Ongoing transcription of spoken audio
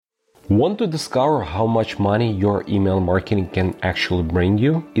Want to discover how much money your email marketing can actually bring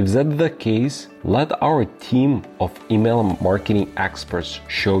you? If that's the case, let our team of email marketing experts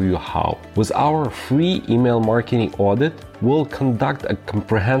show you how. With our free email marketing audit, we'll conduct a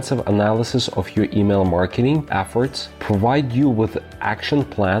comprehensive analysis of your email marketing efforts, provide you with an action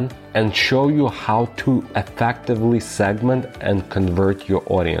plan, and show you how to effectively segment and convert your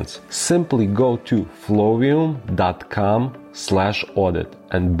audience. Simply go to flowium.com/audit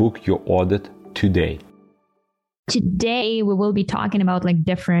and book your audit today. Today, we will be talking about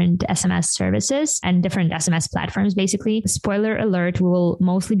different SMS services and different SMS platforms, basically. Spoiler alert, we will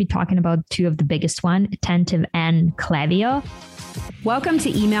mostly be talking about two of the biggest one, Attentive and Klaviyo. Welcome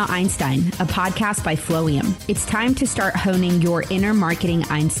to Email Einstein, a podcast by Flowium. It's time to start honing your inner marketing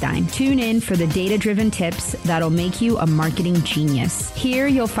Einstein. Tune in for the data-driven tips that'll make you a marketing genius. Here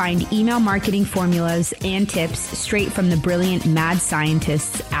you'll find email marketing formulas and tips straight from the brilliant mad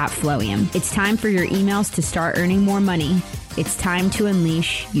scientists at Flowium. It's time for your emails to start earning more money. It's time to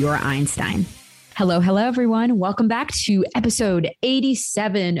unleash your Einstein. Hello, everyone. Welcome back to episode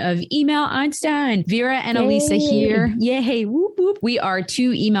 87 of Email Einstein. Vera and Elisa here. Yay, whoop, whoop. We are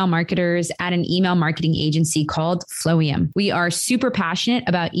two email marketers at an email marketing agency called Flowium. We are super passionate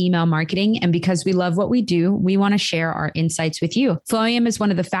about email marketing, and because we love what we do, we want to share our insights with you. Flowium is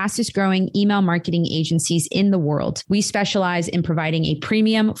one of the fastest growing email marketing agencies in the world. We specialize in providing a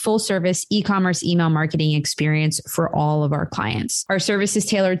premium, full service e-commerce email marketing experience for all of our clients. Our service is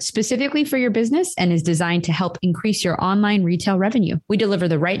tailored specifically for your business and is designed to help increase your online retail revenue. We deliver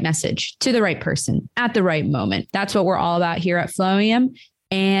the right message to the right person at the right moment. That's what we're all about here at Flowium.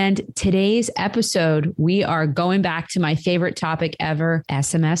 And today's episode, we are going back to my favorite topic ever,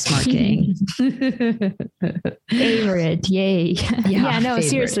 SMS marketing. Favorite, yay. Yeah, no, favorite.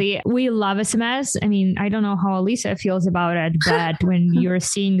 Seriously, we love SMS. I mean, I don't know how Elisa feels about it, but when you're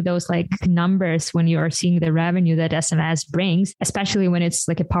seeing those numbers, when you're seeing the revenue that SMS brings, especially when it's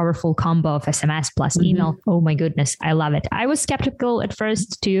a powerful combo of SMS plus email, oh my goodness, I love it. I was skeptical at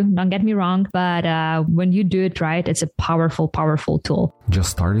first too, don't get me wrong, but when you do it right, it's a powerful, powerful tool.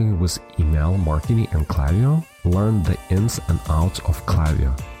 Just starting with email marketing and Klaviyo, learn the ins and outs of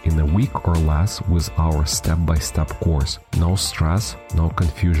Klaviyo in a week or less with our step-by-step course. No stress, no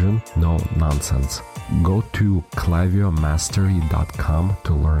confusion, no nonsense. Go to klaviyomastery.com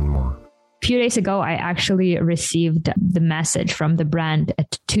to learn more. A few days ago, I actually received the message from the brand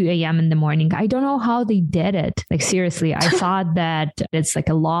at 2 a.m. in the morning. I don't know how they did it. Seriously, I thought that it's a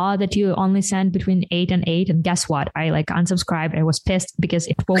law that you only send between 8 and 8. And guess what? I unsubscribed. I was pissed because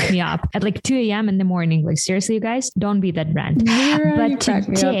it woke me up at 2 a.m. in the morning. Seriously, you guys, don't be that brand. But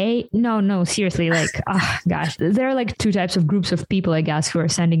today, no, seriously, oh gosh, there are two types of groups of people, I guess, who are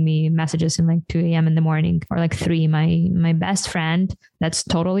sending me messages in 2 a.m. in the morning, or 3. My best friend, that's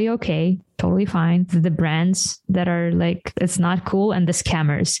totally okay. Totally fine. The brands that are it's not cool, and the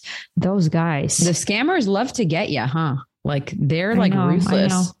scammers, those guys. The scammers love to get you, huh? They're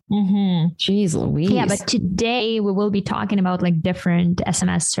ruthless. Jeez Louise. Yeah, but today we will be talking about different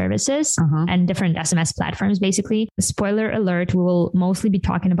SMS services and different SMS platforms, basically. Spoiler alert, we will mostly be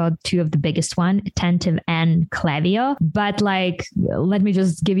talking about two of the biggest one, Attentive and Klaviyo. But let me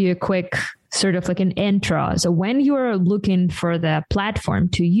just give you a quick sort of an intro. So when you're looking for the platform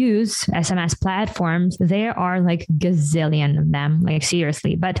to use, SMS platforms, there are gazillion of them,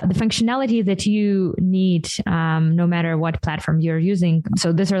 seriously. But the functionality that you need, no matter what platform you're using.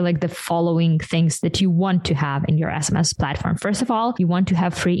 So these are the following things that you want to have in your SMS platform. First of all, you want to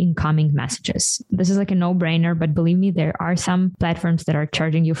have free incoming messages. This is a no-brainer, but believe me, there are some platforms that are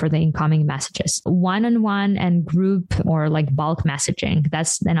charging you for the incoming messages. One-on-one and group or bulk messaging.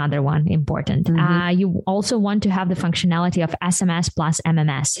 That's another one important. You also want to have the functionality of SMS plus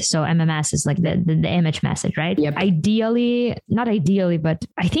MMS. So MMS is the image message, right? Yep. Not ideally, but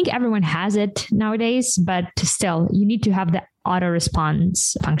I think everyone has it nowadays, but still you need to have the auto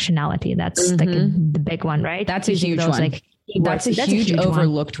response functionality. That's the big one, right? That's a huge one. That's a huge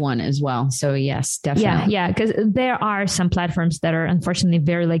overlooked one as well. So yes, definitely. Yeah. Because there are some platforms that are unfortunately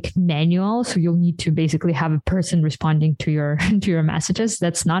very manual. So you'll need to basically have a person responding to your messages.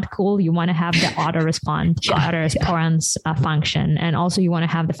 That's not cool. You want to have the auto response function. And also you want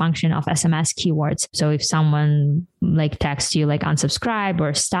to have the function of SMS keywords. So if someone like text you like unsubscribe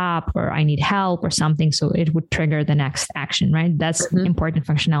or stop or I need help or something. So it would trigger the next action, right? That's important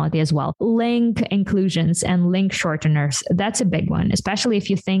functionality as well. Link inclusions and link shorteners. That's a big one, especially if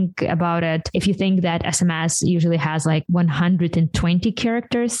you think about it. If you think that SMS usually has like 120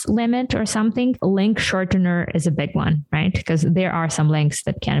 characters limit or something, link shortener is a big one, right? Because there are some links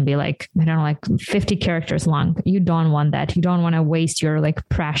that can be like, I don't know, like 50 characters long. You don't want that. You don't want to waste your like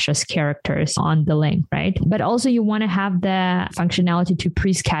precious characters on the link, right? But also you want to have the functionality to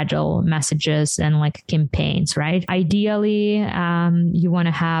pre-schedule messages and like campaigns, right? Ideally, you want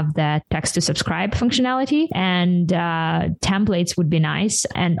to have that text to subscribe functionality, and templates would be nice.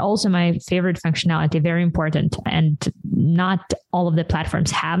 And also my favorite functionality, very important, and not all of the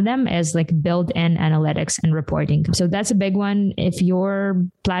platforms have them, is like built-in analytics and reporting. So that's a big one. If your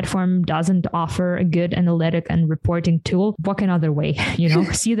platform doesn't offer a good analytic and reporting tool, walk another way,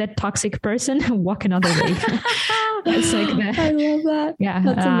 see that toxic person, walk another way. It's like that. I love that. Yeah.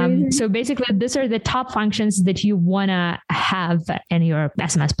 That's amazing. So basically, these are the top functions that you want to have in your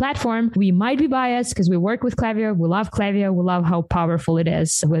SMS platform. We might be biased because we work with Klaviyo. We love Klaviyo. We love how powerful it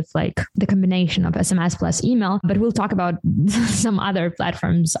is with like the combination of SMS plus email. But we'll talk about some other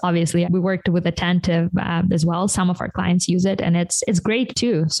platforms. Obviously, we worked with Attentive as well. Some of our clients use it, and it's great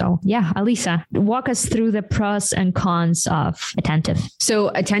too. So yeah, Alisa, walk us through the pros and cons of Attentive. So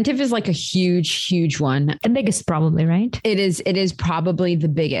Attentive is like a huge one. The biggest probably, right? It is probably the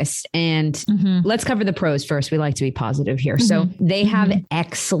biggest. And let's cover the pros first. We like to be positive here. So they have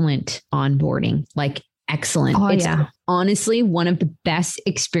excellent onboarding, like excellent. Oh, it's yeah. honestly one of the best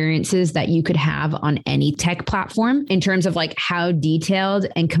experiences that you could have on any tech platform in terms of like how detailed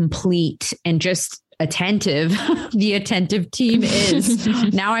and complete and just attentive the Attentive team is.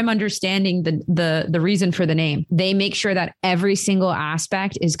 Now I'm understanding the reason for the name. They make sure that every single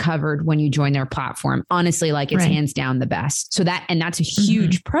aspect is covered when you join their platform. Honestly, like it's hands down the best. So that's a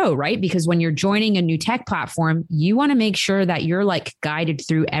huge pro, right? Because when you're joining a new tech platform, you want to make sure that you're like guided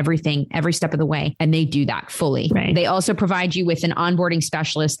through everything, every step of the way. And they do that fully. Right. They also provide you with an onboarding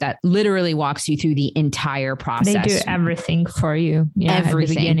specialist that literally walks you through the entire process. They do everything for you. Yeah, everything. At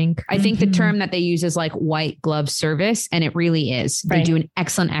the beginning. I think the term that they use is like white glove service, and it really is. They do an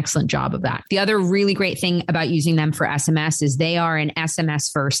excellent job of that. The other really great thing about using them for SMS is they are an SMS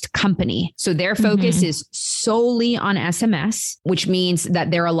first company. So their focus is solely on SMS, which means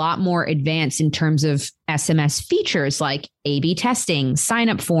that they're a lot more advanced in terms of SMS features like A/B testing,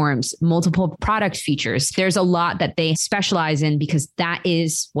 sign-up forms, multiple product features. There's a lot that they specialize in because that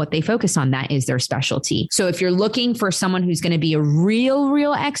is what they focus on. That is their specialty. So if you're looking for someone who's going to be a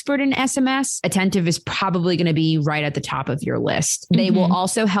real expert in SMS, Attentive is probably going to be right at the top of your list. They will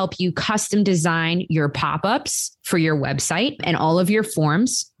also help you custom design your pop-ups for your website and all of your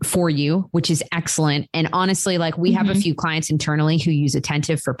forms for you, which is excellent. And honestly, like we have a few clients internally who use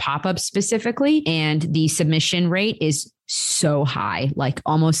Attentive for pop-ups specifically, and the submission rate is so high, like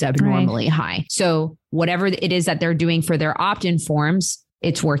almost abnormally high. So whatever it is that they're doing for their opt-in forms,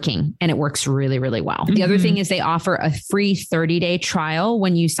 it's working and it works really well. The other thing is they offer a free 30-day trial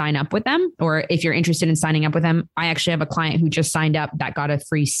when you sign up with them, or if you're interested in signing up with them. I actually have a client who just signed up that got a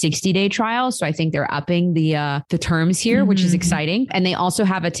free 60-day trial. So I think they're upping the terms here, which is exciting. And they also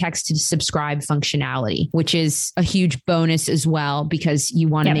have a text to subscribe functionality, which is a huge bonus as well, because you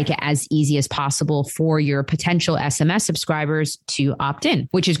want to make it as easy as possible for your potential SMS subscribers to opt in,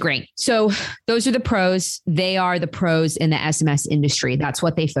 which is great. So those are the pros. They are the pros in the SMS industry. That's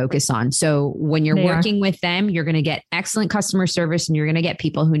what they focus on. So when you're working with them, you're going to get excellent customer service and you're going to get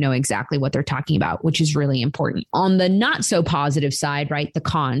people who know exactly what they're talking about, which is really important. On the not so positive side, right? The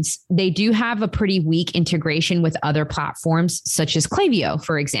cons, they do have a pretty weak integration with other platforms, such as Klaviyo,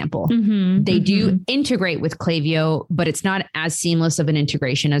 for example. They do integrate with Klaviyo, but it's not as seamless of an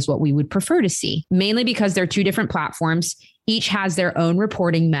integration as what we would prefer to see, mainly because they're two different platforms. Each has their own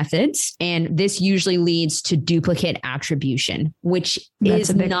reporting methods, and this usually leads to duplicate attribution, which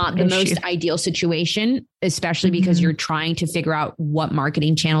is not the most ideal situation, especially because you're trying to figure out what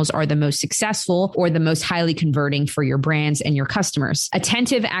marketing channels are the most successful or the most highly converting for your brands and your customers.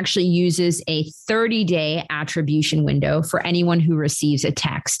 Attentive actually uses a 30-day attribution window for anyone who receives a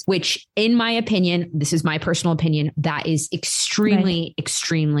text, which in my opinion, this is my personal opinion, that is extremely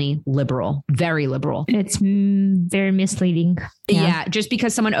liberal, very liberal. It's very misleading. Yeah. Just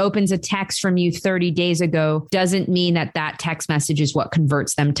because someone opens a text from you 30 days ago doesn't mean that text message is what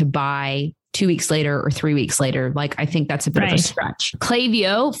converts them to buy 2 weeks later or 3 weeks later. Like, I think that's a bit of a stretch.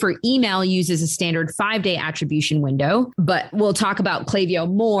 Klaviyo for email uses a standard 5-day attribution window, but we'll talk about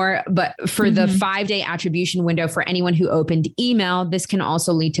Klaviyo more. But for the 5-day attribution window for anyone who opened email, this can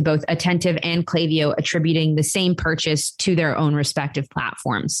also lead to both Attentive and Klaviyo attributing the same purchase to their own respective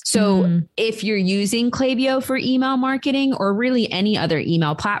platforms. So if you're using Klaviyo for email marketing, or really any other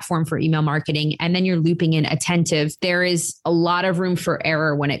email platform for email marketing, and then you're looping in Attentive, there is a lot of room for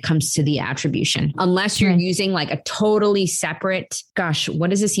error when it comes to the attribution, unless you're using like a totally separate,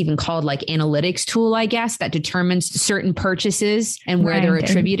 what is this even called? Like analytics tool, I guess, that determines certain purchases and where they're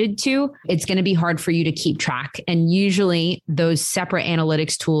attributed to. It's going to be hard for you to keep track. And usually those separate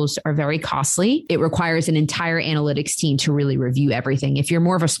analytics tools are very costly. It requires an entire analytics team to really review everything. If you're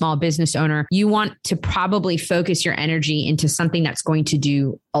more of a small business owner, you want to probably focus your energy into something that's going to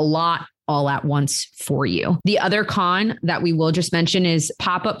do a lot all at once for you. The other con that we will just mention is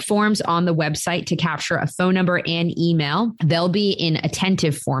pop-up forms on the website to capture a phone number and email. They'll be in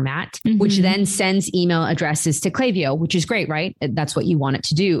Attentive format, which then sends email addresses to Klaviyo, which is great, right? That's what you want it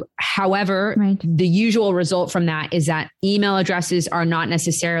to do. However, the usual result from that is that email addresses are not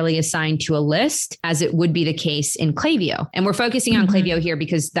necessarily assigned to a list, as it would be the case in Klaviyo. And we're focusing on Klaviyo here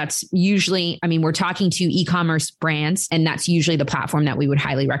because that's usually, we're talking to e-commerce brands, and that's usually the platform that we would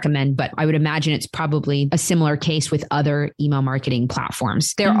highly recommend. But I would imagine it's probably a similar case with other email marketing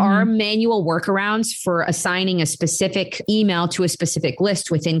platforms. There are manual workarounds for assigning a specific email to a specific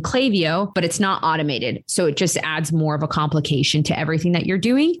list within Klaviyo, but it's not automated. So it just adds more of a complication to everything that you're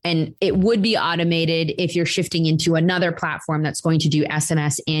doing. And it would be automated if you're shifting into another platform that's going to do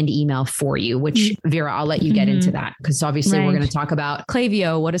SMS and email for you, which Vera, I'll let you get into that, because obviously we're going to talk about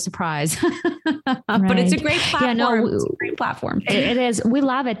Klaviyo. What a surprise. But it's a great platform. It's a great platform. It is. We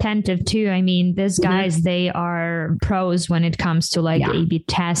love Attentive too. These guys, they are pros when it comes to like A/B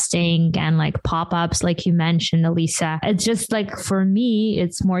testing and like pop-ups, like you mentioned, Elisa. It's just like, for me,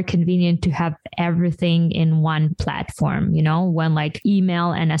 it's more convenient to have everything in one platform, when like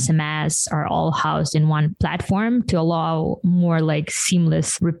email and SMS are all housed in one platform to allow more like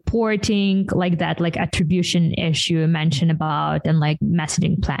seamless reporting, like that, like attribution issue mentioned about, and like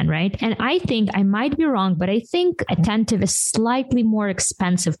messaging plan, right? And I think, I might be wrong, but I think Attentive is slightly more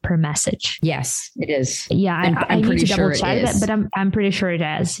expensive per message. Yes, it is. Yeah, I'm need pretty to sure double check that, but I'm pretty sure it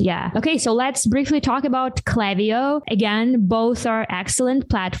is. Yeah. Okay, so let's briefly talk about Klaviyo. Again, both are excellent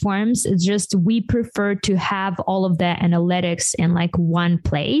platforms. It's just we prefer to have all of the analytics in like one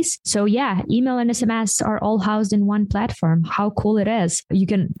place. So yeah, email and SMS are all housed in one platform. How cool it is. You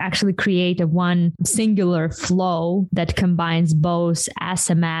can actually create a one singular flow that combines both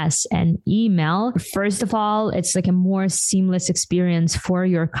SMS and email. First of all, it's like a more seamless experience for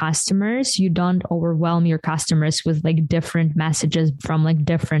your customers. You don't overwhelm your customers with like different messages from like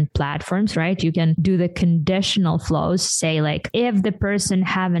different platforms, right? You can do the conditional flows, say like, if the person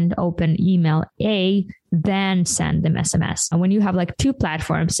haven't opened email A, then send them SMS. And when you have like two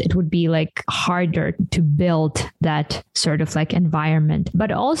platforms, it would be like harder to build that sort of like environment.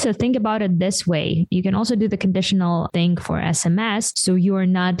 But also think about it this way. You can also do the conditional thing for SMS. So you're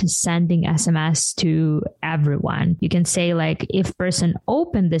not sending SMS to everyone. You can say like, if person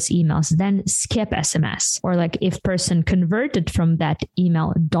opened this emails, then skip SMS. Or like, if person converted from that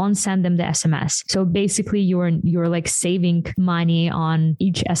email, don't send them the SMS. So basically you're like saving money on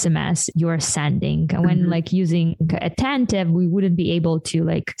each SMS you're sending. And when like using Attentive, we wouldn't be able to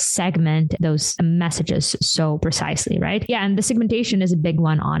like segment those messages so precisely, right? Yeah. And the segmentation is a big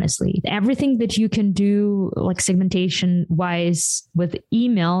one, honestly. Everything that you can do like segmentation wise with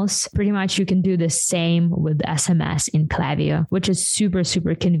emails, pretty much you can do the same with SMS in Klaviyo, which is super,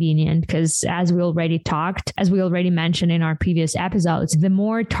 super convenient because as we already mentioned in our previous episodes, the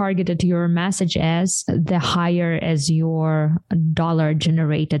more targeted your message is, the higher is your dollar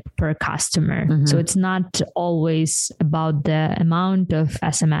generated per customer. So it's not always about the amount of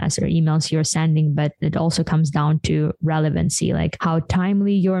SMS or emails you're sending, but it also comes down to relevancy, like how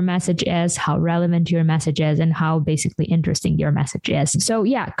timely your message is, how relevant your message is, and how basically interesting your message is. So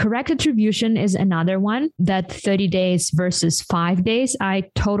yeah, correct attribution is another one, that 30 days versus 5 days. I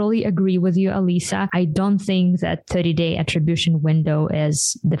totally agree with you, Elisa. I don't think that 30-day attribution window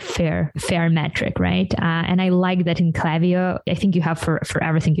is the fair metric, right? And I like that in Klaviyo, I think you have for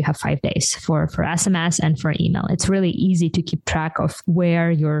everything, you have 5 days. For SMS, SMS and for email. It's really easy to keep track of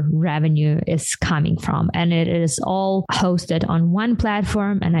where your revenue is coming from. And it is all hosted on one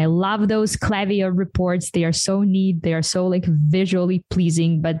platform. And I love those Klaviyo reports. They are so neat. They are so like visually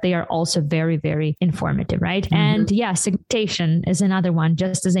pleasing, but they are also very, very informative, right? Mm-hmm. And yeah, segmentation is another one.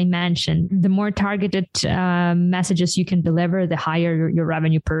 Just as I mentioned, the more targeted messages you can deliver, the higher your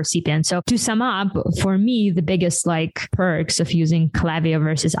revenue per recipient. So to sum up, for me, the biggest like perks of using Klaviyo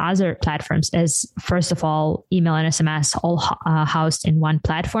versus other platforms is, first of all, email and SMS all housed in one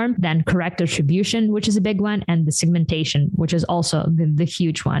platform, then correct attribution, which is a big one, and the segmentation, which is also the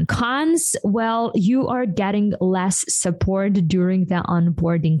huge one. Cons, well, you are getting less support during the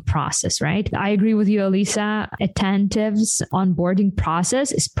onboarding process, right? I agree with you, Elisa. Attentive's onboarding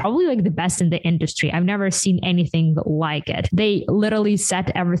process is probably like the best in the industry. I've never seen anything like it. They literally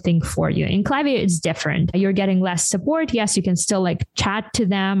set everything for you. In Klaviyo, it's different. You're getting less support. Yes, you can still like chat to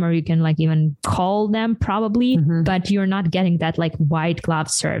them, or you can like even call them probably, but you're not getting that like white glove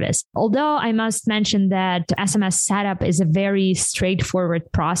service. Although I must mention that SMS setup is a very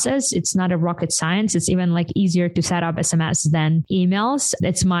straightforward process. It's not a rocket science. It's even like easier to set up SMS than emails.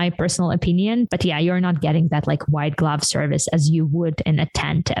 It's my personal opinion. But yeah, you're not getting that like white glove service as you would in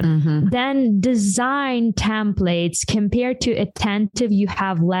Attentive. Then design templates. Compared to Attentive, you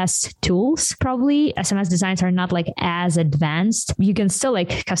have less tools. Probably SMS designs are not like as advanced. You can still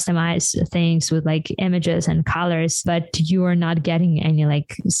like customize things with like images and colors, but you are not getting any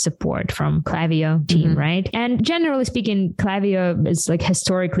like support from Klaviyo team, right? And generally speaking, Klaviyo is like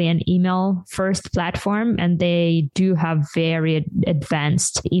historically an email first platform, and they do have very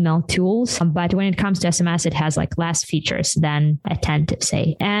advanced email tools. But when it comes to SMS, it has like less features than Attentive,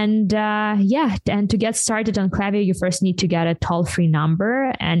 say. And and to get started on Klaviyo, you first need to get a toll-free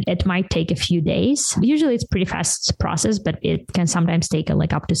number, and it might take a few days. Usually it's pretty fast process, but it can sometimes take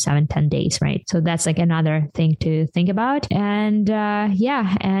like up to 7-10 days, right? So that's like another thing to think about. And every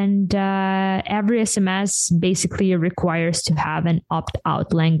SMS basically requires to have an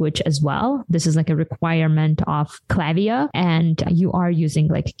opt-out language as well. This is like a requirement of Klaviyo, and you are using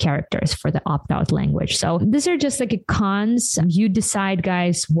like characters for the opt-out language. So these are just like cons. You decide,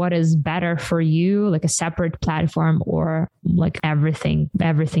 guys, what is better for you, like a separate platform or like everything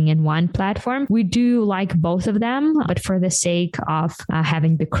in one platform. We do like both of them, but for the sake of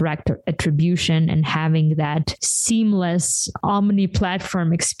having the correct attribution and having that seamless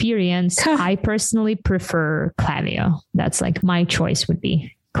omni-platform experience, I personally prefer Klaviyo. That's like my choice would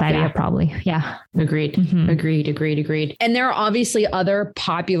be Klaviyo, probably. Yeah. Agreed. Agreed. And there are obviously other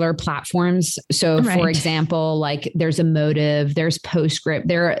popular platforms. So for example, like there's Emotive, there's Postscript,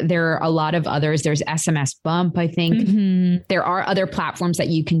 there are a lot of others. There's SMS Bump, I think. There are other platforms that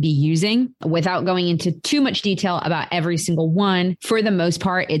you can be using. Without going into too much detail about every single one, for the most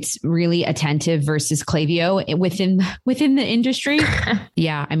part, it's really Attentive versus Klaviyo within the industry.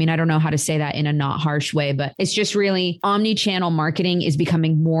 Yeah. I mean, I don't know how to say that in a not harsh way, but it's just really omni-channel marketing is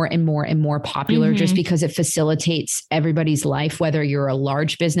becoming more and more and more popular just because it facilitates everybody's life, whether you're a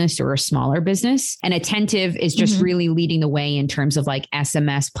large business or a smaller business. And Attentive is just really leading the way in terms of like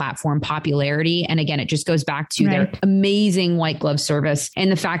SMS platform popularity. And again, it just goes back to their amazing white glove service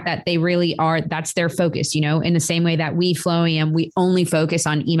and the fact that they really are, that's their focus, you know, in the same way that we, Flowium, we only focus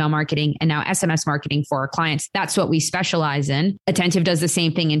on email marketing and now SMS marketing for our clients. That's what we specialize in. Attentive does the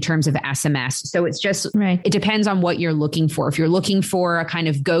same thing in terms of SMS. So it's just, it depends on what you're looking for. If you're looking for a kind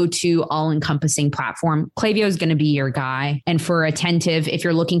of go-to all-encompassing platform, Klaviyo is going to be your guy. And for Attentive, if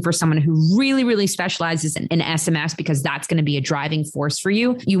you're looking for someone who really, really specializes in SMS, because that's going to be a driving force for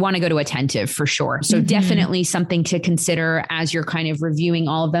you, you want to go to Attentive for sure. So definitely something to consider as you're kind of reviewing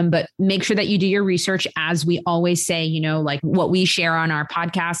all of them, but make sure that you do your research. As we always say, you know, like what we share on our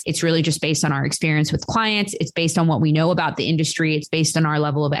podcast, it's really just based on our experience with clients. It's based on what we know about the industry. It's based on our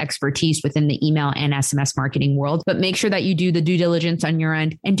level of expertise within the email and SMS marketing world, but make sure that you do the due diligence on your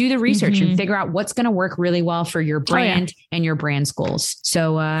end and do the research and figure out what's going to work really well for your brand and your brand's goals.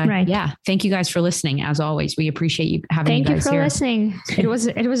 So thank you guys for listening. As always, we appreciate you having you guys here. Thank you for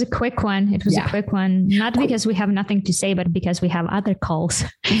listening. It was a quick one. It was a quick one, not because we have nothing to say, but because we have other calls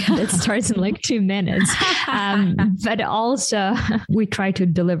that starts in like 2 minutes. But also we try to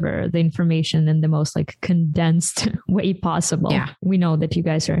deliver the information in the most like condensed way possible. Yeah. We know that you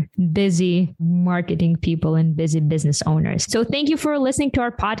guys are busy marketing people and busy business owners. So thank you for listening to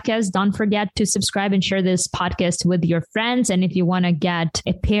our podcast. Don't forget to subscribe and share this podcast with your friends. And if you want to get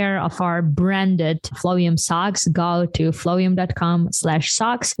a pair of our branded Flowium socks, go to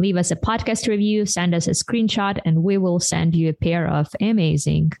flowium.com/socks, leave us a podcast review, send us a screenshot, and we will send you a pair of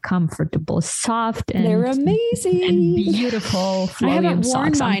amazing, comfortable, soft, and they're amazing and beautiful Flowium socks. I haven't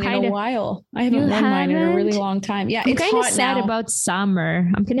worn mine in a while. I haven't worn mine in a really long time. Yeah, I'm kind of sad about summer.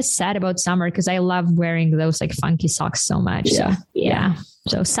 I'm kind of sad about summer because I love wearing those like funky socks so much. Yeah. So, yeah.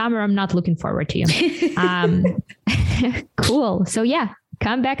 So summer, I'm not looking forward to. Cool. So yeah.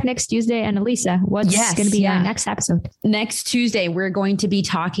 Come back next Tuesday. And Elisa, what's going to be our next episode? Next Tuesday, we're going to be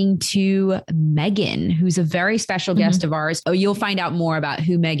talking to Megan, who's a very special guest of ours. Oh, you'll find out more about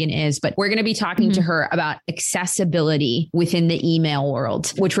who Megan is, but we're going to be talking to her about accessibility within the email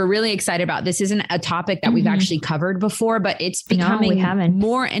world, which we're really excited about. This isn't a topic that we've actually covered before, but it's becoming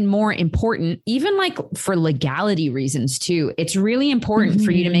more and more important, even like for legality reasons too. It's really important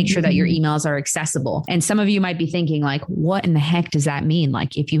for you to make sure that your emails are accessible. And some of you might be thinking like, what in the heck does that mean?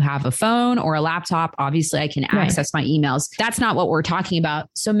 Like if you have a phone or a laptop, obviously I can access my emails. That's not what we're talking about.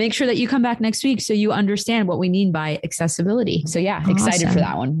 So make sure that you come back next week so you understand what we mean by accessibility. So yeah, excited for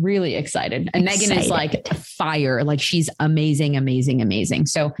that one. Really excited. And Megan is like fire. Like she's amazing, amazing, amazing.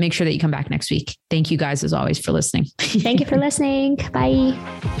 So make sure that you come back next week. Thank you guys as always for listening. Thank you for listening. Bye.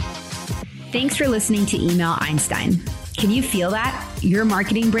 Thanks for listening to Email Einstein. Can you feel that? Your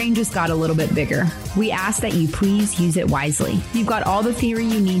marketing brain just got a little bit bigger. We ask that you please use it wisely. You've got all the theory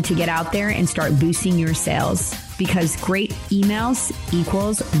you need to get out there and start boosting your sales, because great emails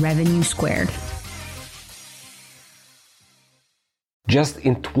equals revenue squared. Just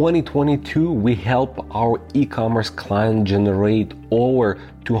in 2022, we help our e-commerce client generate over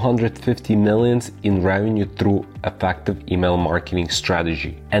 250 million in revenue through effective email marketing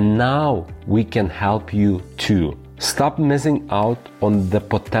strategy. And now we can help you too. Stop missing out on the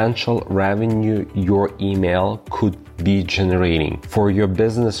potential revenue your email could be generating for your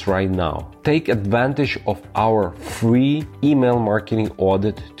business right now. Take advantage of our free email marketing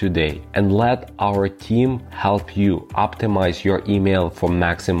audit today and let our team help you optimize your email for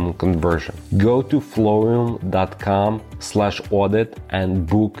maximum conversion. Go to flowium.com/audit and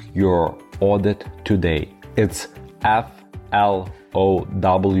book your audit today. It's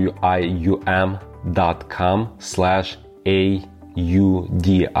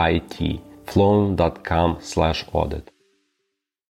FLOWIUM.com/AUDIT. flowium.com/audit.